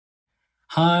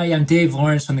Hi, I'm Dave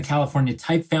Lawrence from the California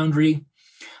Type Foundry.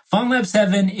 FontLab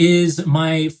 7 is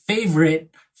my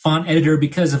favorite font editor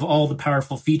because of all the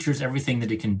powerful features, everything that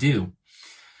it can do.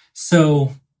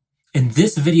 So in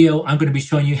this video, I'm going to be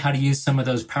showing you how to use some of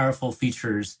those powerful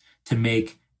features to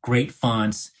make great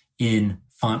fonts in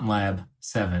FontLab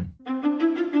 7.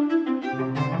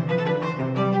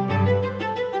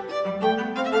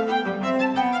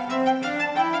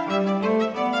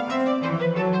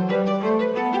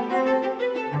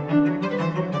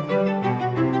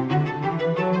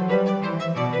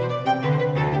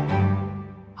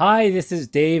 Hi, this is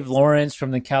Dave Lawrence from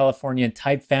the California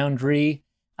Type Foundry.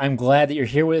 I'm glad that you're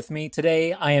here with me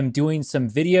today. I am doing some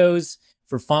videos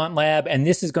for FontLab, and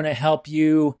this is going to help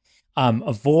you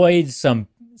avoid some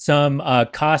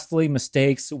costly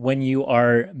mistakes when you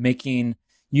are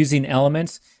using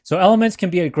elements. So elements can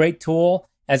be a great tool,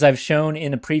 as I've shown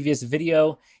in a previous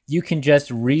video. You can just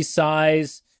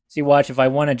resize. See, watch, if I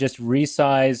want to just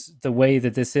resize the way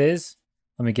that this is,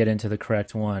 let me get into the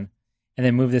correct one, and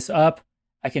then move this up.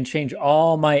 I can change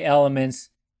all my elements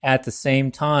at the same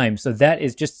time. So that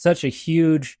is just such a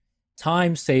huge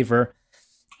time saver.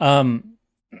 If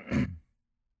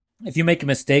you make a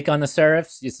mistake on the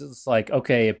serifs, it's like,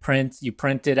 okay, you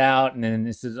print it out and then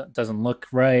this doesn't look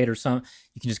right or something.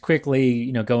 You can just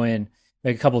quickly, go in,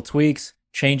 make a couple tweaks,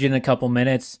 change it in a couple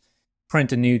minutes,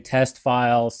 print a new test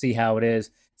file, see how it is.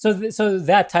 So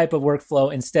that type of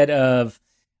workflow, instead of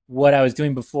what I was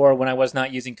doing before when I was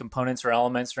not using components or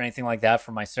elements or anything like that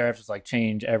for my serifs, was like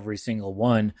change every single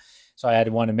one. So I had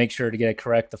to want to make sure to get it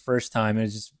correct the first time. It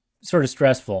was just sort of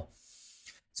stressful.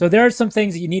 So there are some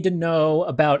things that you need to know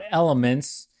about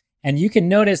elements. And you can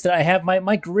notice that I have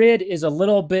my grid is a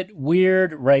little bit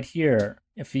weird right here.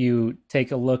 If you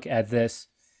take a look at this,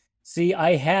 see,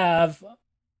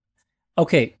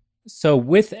 okay, so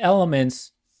with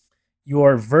elements,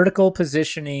 your vertical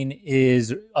positioning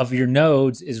of your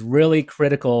nodes is really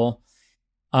critical,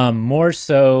 more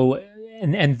so,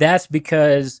 and that's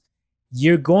because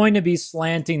you're going to be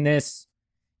slanting this.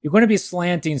 You're going to be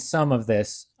slanting some of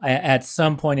this at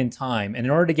some point in time, and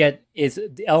in order to get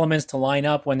the elements to line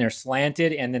up when they're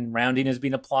slanted and then rounding is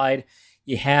being applied,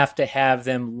 you have to have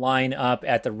them line up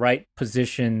at the right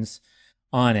positions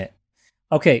on it.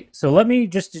 Okay, so let me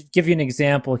just give you an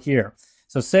example here.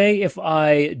 So say if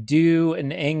I do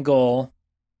an angle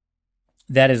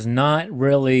that is not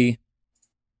really,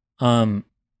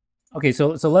 okay, so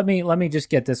let me just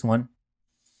get this one.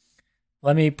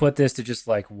 Let me put this to just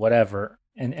like whatever.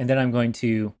 And then I'm going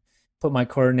to put my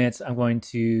coordinates. I'm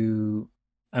previewing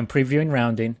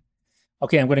rounding.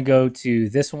 Okay, I'm going to go to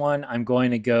this one. I'm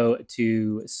going to go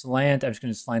to slant. I'm just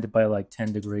going to slant it by like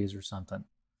 10 degrees or something.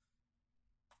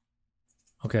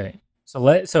 Okay, so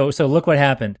look what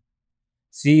happened.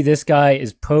 See, this guy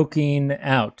is poking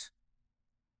out.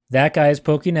 That guy is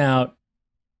poking out.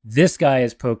 This guy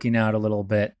is poking out a little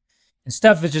bit. And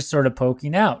stuff is just sort of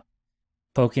poking out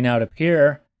up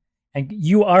here. And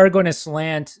you are going to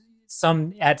slant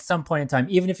at some point in time.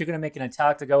 Even if you're going to make an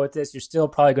italic to go with this, you're still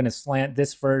probably going to slant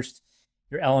this first,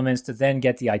 your elements, to then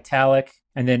get the italic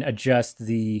and then adjust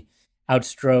the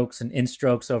outstrokes and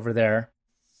instrokes over there.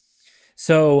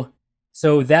 So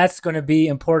that's going to be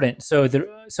important. So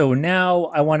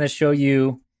now I want to show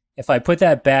you, if I put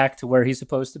that back to where he's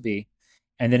supposed to be,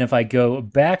 and then if I go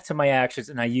back to my actions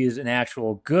and I use an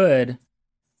actual good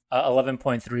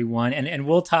 11.31, and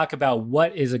we'll talk about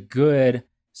what is a good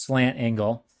slant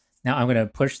angle. Now I'm going to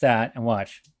push that and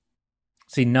watch.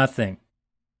 See, nothing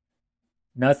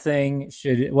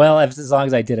should, well, as long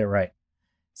as I did it right.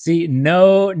 See,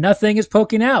 nothing is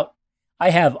poking out. I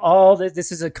have all this.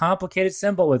 This is a complicated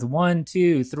symbol with 1,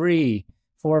 2, 3,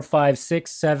 4, 5,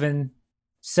 6, 7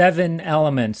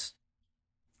 elements.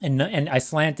 And I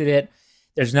slanted it.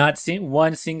 There's not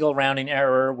one single rounding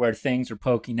error where things are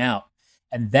poking out.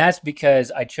 And that's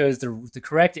because I chose the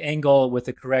correct angle with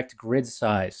the correct grid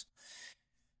size.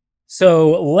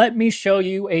 So let me show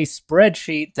you a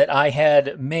spreadsheet that I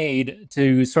had made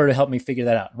to sort of help me figure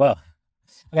that out. Well,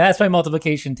 okay, that's my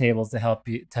multiplication tables to help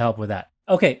with that.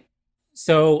 Okay.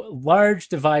 So large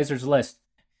divisors list.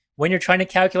 When you're trying to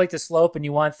calculate the slope and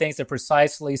you want things to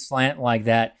precisely slant like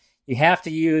that, you have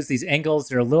to use these angles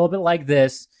that are a little bit like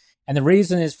this. And the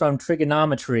reason is from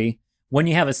trigonometry. When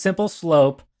you have a simple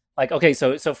slope, like, okay,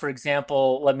 so for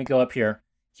example, let me go up here.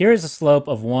 Here is a slope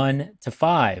of 1 to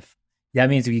 5. That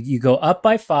means you go up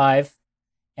by 5,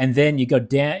 and then you go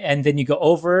down, and then you go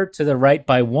over to the right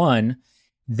by 1.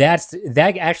 That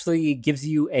actually gives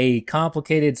you a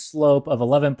complicated slope of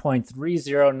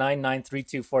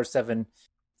 11.30993247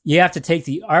 you have to take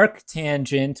the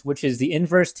arctangent, which is the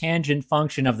inverse tangent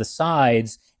function of the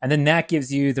sides, and then that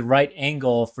gives you the right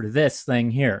angle for this thing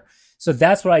here. So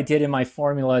that's what I did in my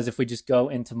formulas. If we just go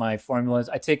into my formulas,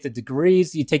 I take the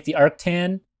degrees, you take the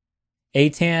arctan,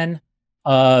 atan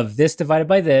of this divided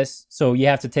by this. So you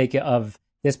have to take it of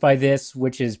this by this,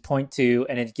 which is 0.2,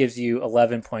 and it gives you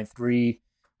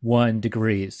 11.31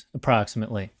 degrees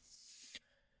approximately.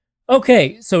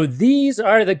 Okay, so these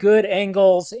are the good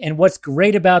angles, and what's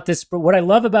great about this, what I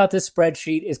love about this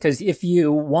spreadsheet is because if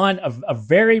you want a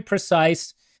very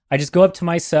precise, I just go up to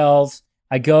my cells,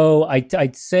 I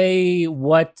say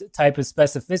what type of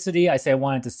specificity, I say I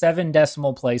want it to 7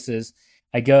 decimal places,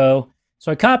 so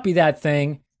I copy that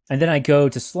thing, and then I go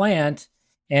to slant,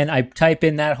 and I type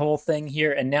in that whole thing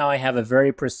here, and now I have a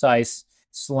very precise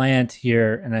slant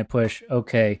here, and I push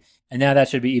OK, and now that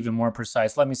should be even more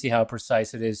precise. Let me see how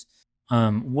precise it is.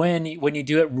 When you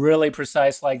do it really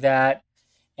precise like that,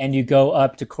 and you go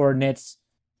up to coordinates,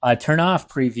 turn off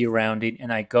preview rounding,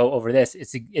 and I go over this,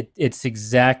 it's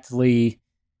exactly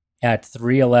at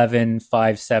 311,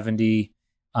 570.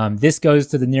 This goes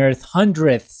to the nearest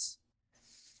hundredths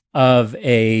of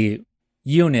a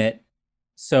unit.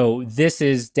 So this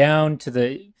is down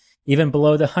to even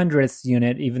below the hundredths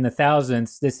unit, even the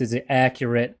thousandths. This is an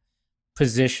accurate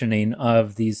positioning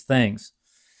of these things.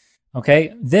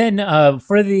 Okay, then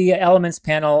for the elements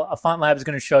panel, FontLab is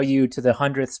going to show you to the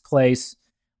hundredths place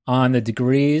on the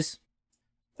degrees.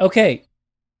 Okay,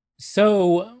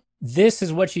 so this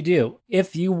is what you do.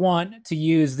 If you want to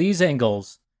use these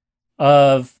angles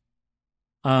of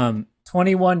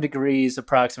 21 degrees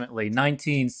approximately,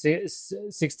 19,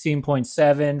 16.7,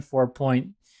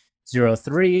 4.03,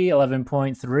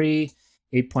 11.3,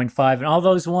 8.5, and all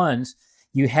those ones,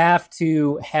 you have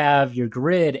to have your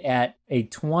grid at a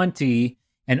 20,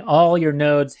 and all your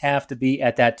nodes have to be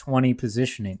at that 20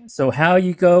 positioning. So how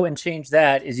you go and change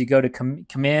that is you go to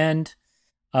command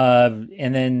and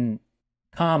then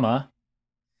comma,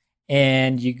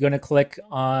 and you're going to click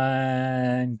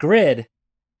on grid.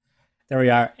 There we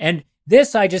are. And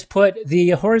this, I just put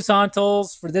the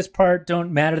horizontals for this part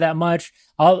don't matter that much.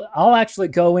 I'll actually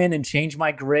go in and change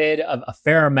my grid a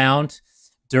fair amount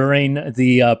during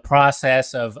the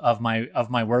process of my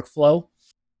workflow.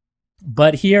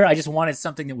 But here I just wanted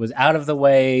something that was out of the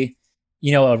way,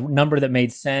 a number that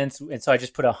made sense. And so I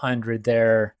just put 100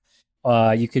 there.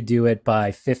 You could do it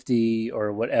by 50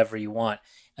 or whatever you want.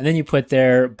 And then you put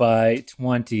there by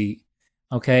 20.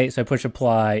 Okay, so I push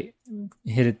apply,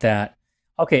 hit it that.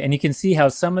 Okay, and you can see how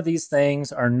some of these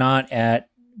things are not at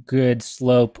good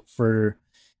slope for,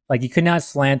 like you could not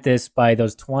slant this by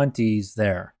those 20s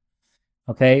there.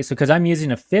 Okay, so because I'm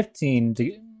using a 15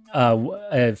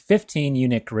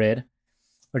 unit grid,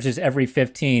 which is every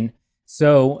 15.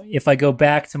 So if I go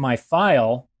back to my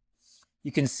file,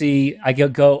 you can see I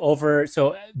go over.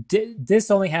 So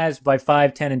this only has by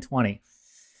 5, 10, and 20.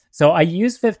 So I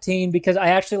use 15 because I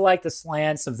actually like the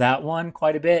slants of that one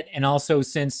quite a bit. And also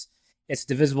since it's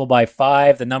divisible by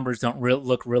 5, the numbers don't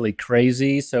look really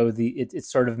crazy. So it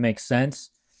sort of makes sense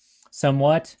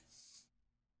somewhat.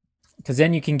 Because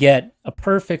then you can get a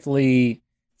perfectly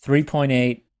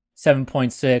 3.8,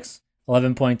 7.6,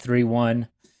 11.31,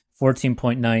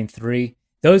 14.93.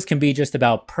 Those can be just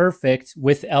about perfect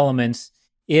with elements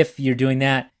if you're doing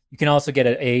that. You can also get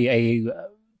a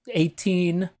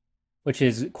 18, which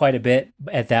is quite a bit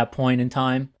at that point in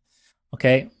time.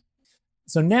 Okay.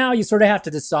 So now you sort of have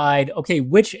to decide, okay,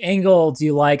 which angle do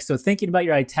you like? So thinking about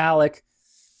your italic,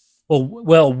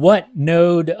 well, what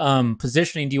node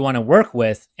positioning do you want to work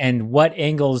with, and what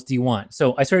angles do you want?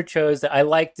 So I sort of chose that I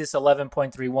like this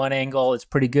 11.31 angle. It's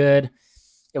pretty good.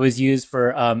 It was used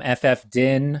for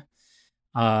FFDIN,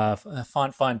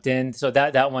 FontDIN. So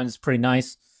that one's pretty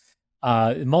nice.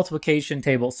 Multiplication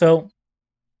table. So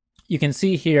you can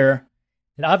see here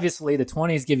that obviously the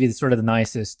 20s give you sort of the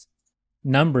nicest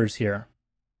numbers here.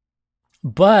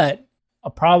 But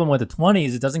a problem with the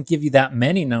 20s, it doesn't give you that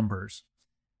many numbers.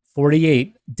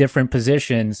 48 different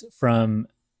positions from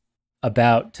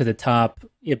about to the top,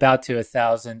 about to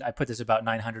 1,000. I put this about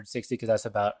 960 because that's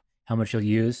about how much you'll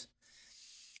use.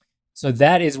 So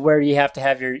that is where you have to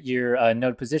have your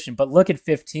node position. But look at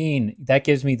 15. That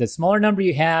gives me the smaller number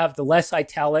you have, the less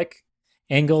italic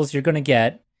angles you're going to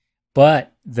get,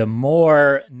 but the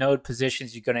more node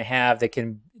positions you're going to have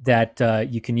that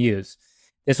you can use.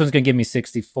 This one's going to give me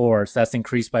 64, so that's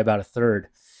increased by about a third.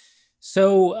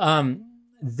 So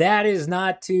that is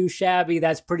not too shabby.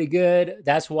 That's pretty good.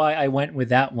 That's why I went with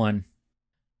that one.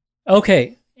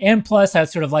 Okay, and plus I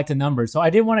sort of like the numbers. So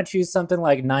I didn't want to choose something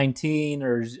like 19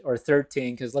 or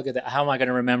 13 because look at that. How am I going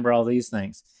to remember all these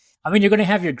things? I mean, you're going to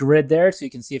have your grid there so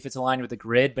you can see if it's aligned with the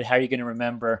grid, but how are you going to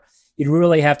remember? You'd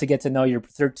really have to get to know your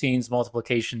 13's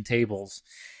multiplication tables.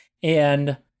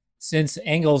 And since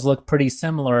angles look pretty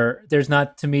similar, there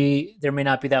may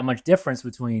not be that much difference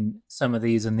between some of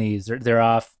these and these. They're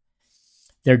off.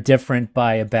 They're different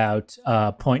by about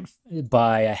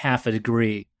by a half a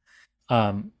degree.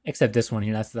 Except this one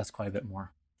here, that's quite a bit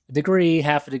more. A degree,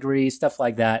 half a degree, stuff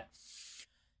like that.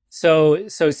 So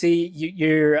see,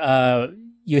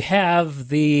 you have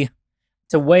to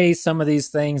weigh some of these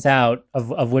things out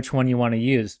of which one you want to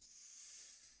use.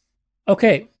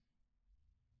 Okay.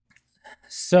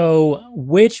 So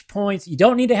which points, you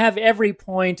don't need to have every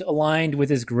point aligned with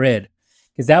this grid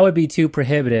because that would be too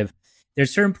prohibitive.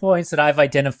 There's certain points that I've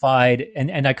identified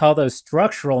and I call those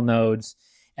structural nodes.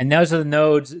 And those are the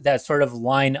nodes that sort of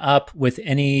line up with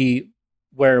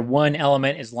where one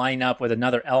element is lining up with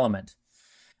another element.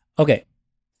 Okay.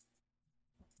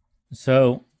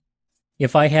 So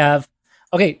if I have,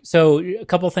 so a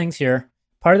couple things here.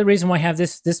 Part of the reason why I have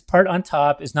this part on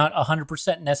top is not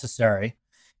 100% necessary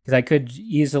because I could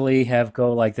easily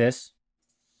go like this.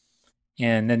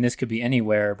 And then this could be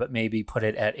anywhere, but maybe put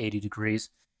it at 80 degrees.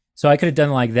 So I could have done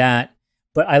like that.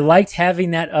 But I liked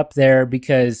having that up there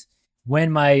because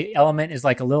when my element is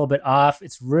like a little bit off,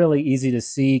 it's really easy to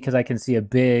see because I can see a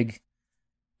big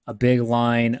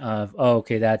line of, oh,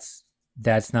 okay, that's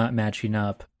not matching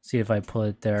up. See if I pull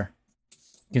it there.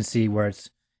 You can see where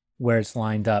it's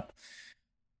lined up.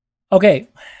 Okay,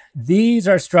 these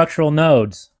are structural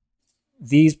nodes.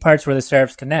 These parts where the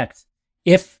serifs connect.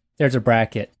 If there's a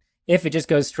bracket. If it just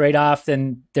goes straight off,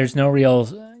 then there's no real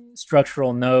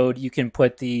structural node. You can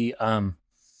put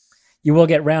you will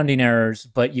get rounding errors,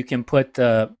 but you can put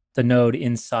the node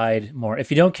inside more.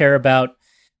 If you don't care about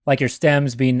like your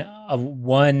stems being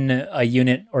a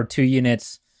unit or 2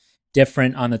 units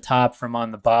different on the top from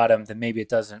on the bottom, then maybe it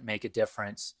doesn't make a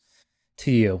difference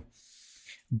to you.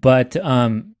 But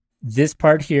this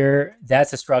part here,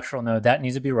 that's a structural node. That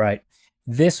needs to be right.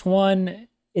 This one,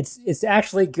 it's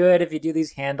actually good if you do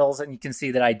these handles, and you can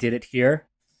see that I did it here.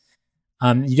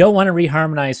 You don't want to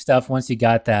reharmonize stuff once you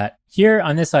got that. Here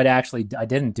on this side, actually, I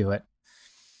didn't do it.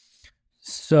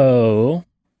 So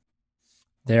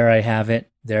there I have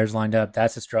it. There's lined up.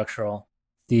 That's a structural.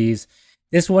 This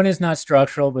one is not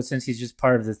structural, but since he's just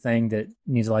part of the thing that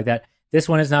needs it like that. This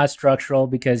one is not structural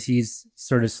because he's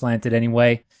sort of slanted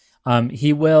anyway.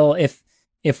 He will,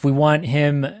 if we want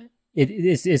him,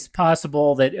 it's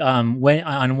possible that when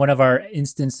on one of our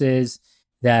instances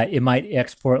that it might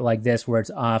export like this where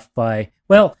it's off by,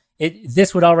 well,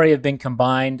 this would already have been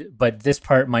combined, but this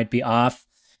part might be off.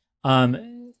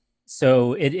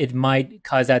 So it might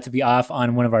cause that to be off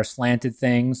on one of our slanted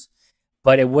things,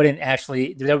 but it wouldn't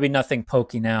actually, there would be nothing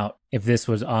poking out if this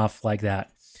was off like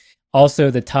that.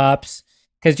 Also the tops,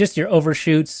 because just your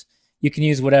overshoots, you can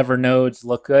use whatever nodes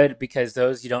look good because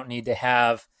those you don't need to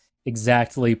have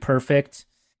exactly perfect.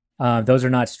 Those are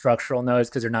not structural nodes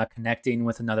because they're not connecting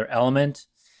with another element.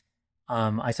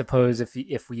 I suppose if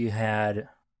you had,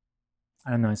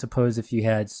 I don't know, I suppose if you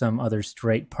had some other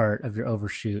straight part of your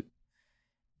overshoot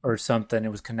or something,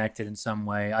 it was connected in some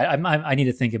way. I need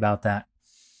to think about that.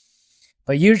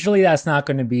 But usually that's not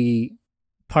going to be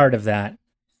part of that.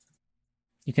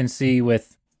 You can see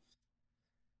with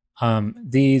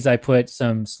these, I put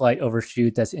some slight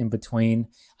overshoot that's in between.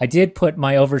 I did put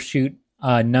my overshoot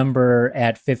number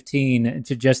at 15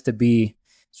 to be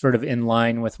sort of in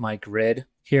line with my grid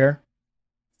here.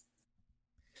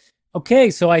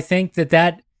 Okay, so I think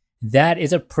that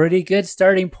is a pretty good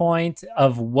starting point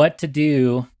of what to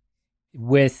do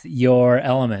with your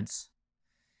elements.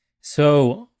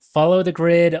 So follow the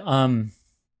grid,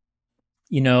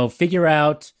 figure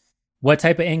out what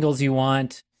type of angles you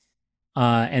want,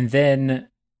 and then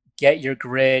get your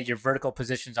grid, your vertical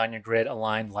positions on your grid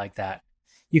aligned like that.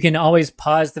 You can always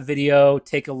pause the video,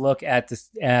 take a look at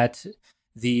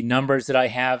the numbers that I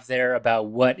have there about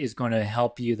what is going to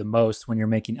help you the most when you're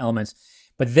making elements.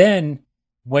 But then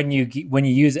when you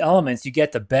use elements, you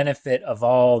get the benefit of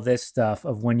all this stuff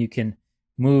of when you can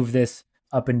move this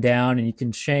up and down and you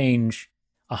can change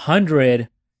 100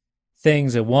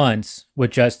 things at once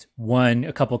with just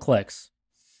a couple clicks.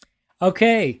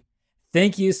 Okay,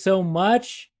 thank you so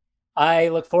much. I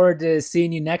look forward to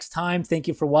seeing you next time. Thank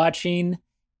you for watching,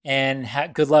 and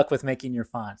good luck with making your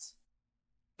fonts.